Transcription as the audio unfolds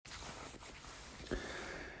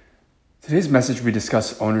Today's message, we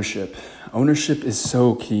discuss ownership. Ownership is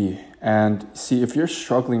so key. And see, if you're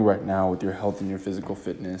struggling right now with your health and your physical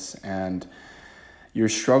fitness, and you're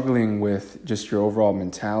struggling with just your overall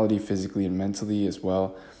mentality, physically and mentally as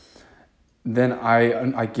well, then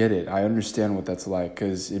I get it. I understand what that's like,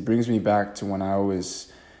 because it brings me back to when I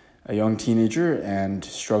was a young teenager and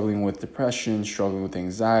struggling with depression, struggling with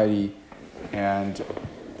anxiety. And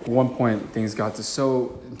at one point, things got to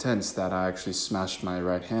so intense that I actually smashed my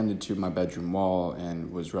right hand into my bedroom wall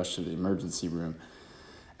and was rushed to the emergency room.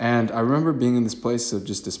 And I remember being in this place of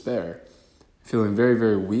just despair, feeling very,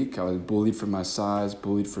 very weak. I was bullied for my size,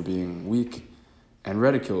 bullied for being weak, and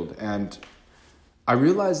ridiculed. And I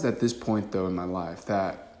realized at this point, though, in my life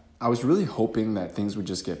that I was really hoping that things would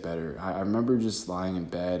just get better. I remember just lying in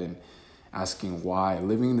bed and asking why,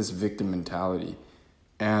 living in this victim mentality.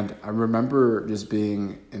 And I remember just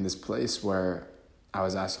being in this place where I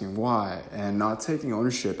was asking why and not taking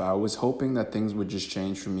ownership. I was hoping that things would just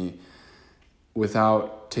change for me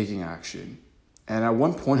without taking action. And at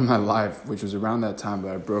one point in my life, which was around that time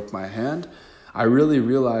that I broke my hand, I really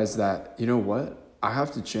realized that, you know what? I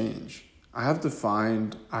have to change. I have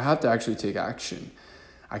to actually take action.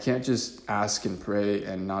 I can't just ask and pray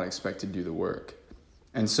and not expect to do the work.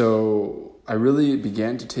 And so I really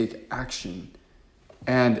began to take action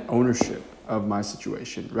and ownership of my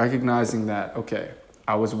situation, recognizing that, okay,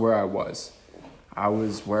 I was where I was. I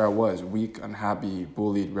was where I was, weak, unhappy,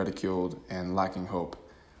 bullied, ridiculed, and lacking hope.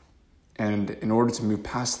 And in order to move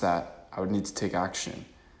past that, I would need to take action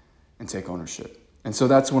and take ownership. And so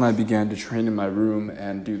that's when I began to train in my room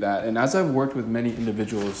and do that. And as I've worked with many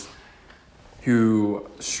individuals who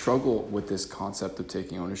struggle with this concept of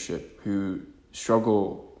taking ownership, who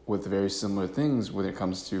struggle with very similar things when it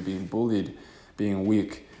comes to being bullied, being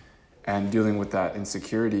weak, and dealing with that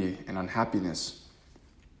insecurity and unhappiness,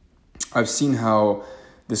 I've seen how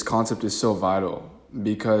this concept is so vital,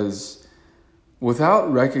 because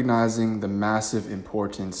without recognizing the massive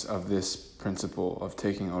importance of this principle of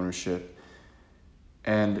taking ownership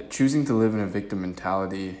and choosing to live in a victim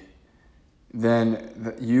mentality,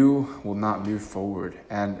 then you will not move forward.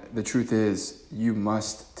 And the truth is, you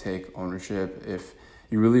must take ownership if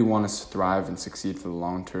you really want to thrive and succeed for the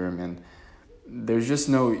long term. And there's just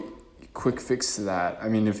no quick fix to that. I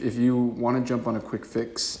mean, if you want to jump on a quick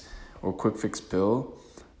fix or quick fix pill,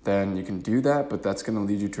 then you can do that, but that's going to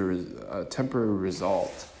lead you to a temporary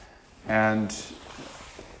result. And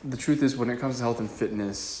the truth is, when it comes to health and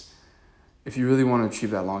fitness, if you really want to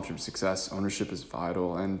achieve that long-term success, ownership is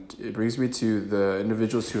vital. And it brings me to the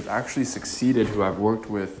individuals who have actually succeeded, who I've worked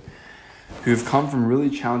with, who've come from really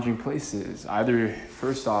challenging places. Either,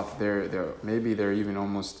 first off, maybe they're even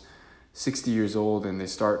almost 60 years old and they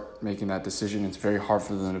start making that decision. It's very hard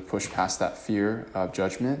for them to push past that fear of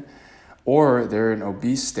judgment. Or they're in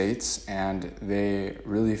obese states and they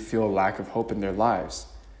really feel a lack of hope in their lives.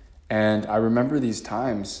 And I remember these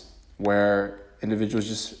times where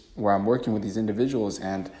I'm working with these individuals,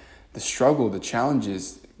 and the struggle, the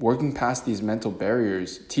challenges, working past these mental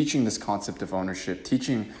barriers, teaching this concept of ownership,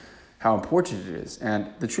 teaching how important it is.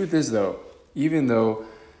 And the truth is, though, even though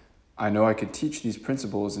I know I could teach these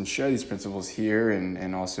principles and share these principles here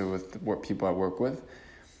and also with what people I work with,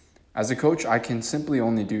 as a coach, I can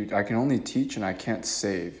only teach, and I can't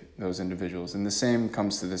save those individuals. And the same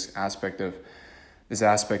comes to this aspect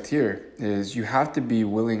here is you have to be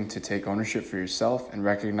willing to take ownership for yourself and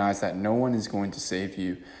recognize that no one is going to save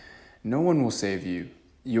you. No one will save you.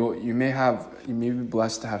 You may be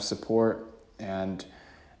blessed to have support, and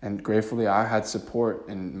gratefully I had support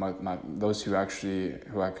in those who I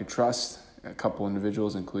could trust, a couple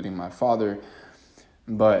individuals, including my father.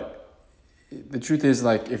 But the truth is,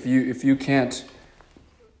 like, if you can't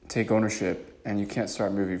take ownership and you can't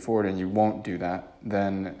start moving forward, and you won't do that,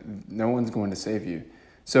 then no one's going to save you.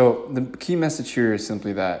 So the key message here is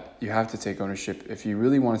simply that you have to take ownership if you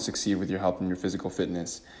really want to succeed with your health and your physical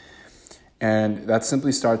fitness. And that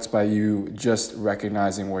simply starts by you just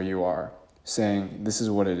recognizing where you are, saying, this is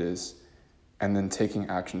what it is, and then taking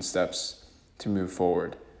action steps to move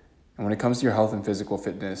forward. And when it comes to your health and physical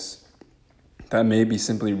fitness, that may be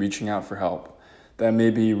simply reaching out for help. That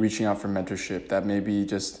may be reaching out for mentorship. That may be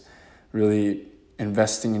just really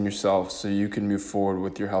investing in yourself so you can move forward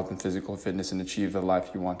with your health and physical fitness and achieve the life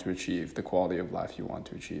you want to achieve, the quality of life you want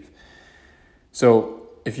to achieve. So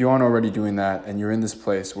if you aren't already doing that and you're in this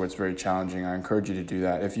place where it's very challenging, I encourage you to do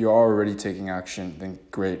that. If you are already taking action, then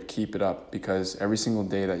great, keep it up, because every single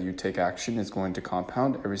day that you take action is going to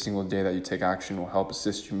compound. Every single day that you take action will help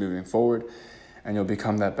assist you moving forward, and you'll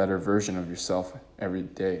become that better version of yourself every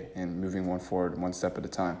day and moving forward one step at a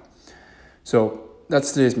time. So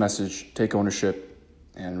that's today's message. Take ownership.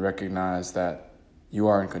 and recognize that you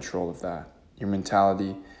are in control of that. Your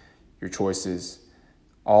mentality, your choices,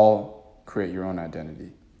 all create your own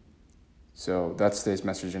identity. So that's today's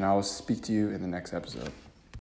message, and I will speak to you in the next episode.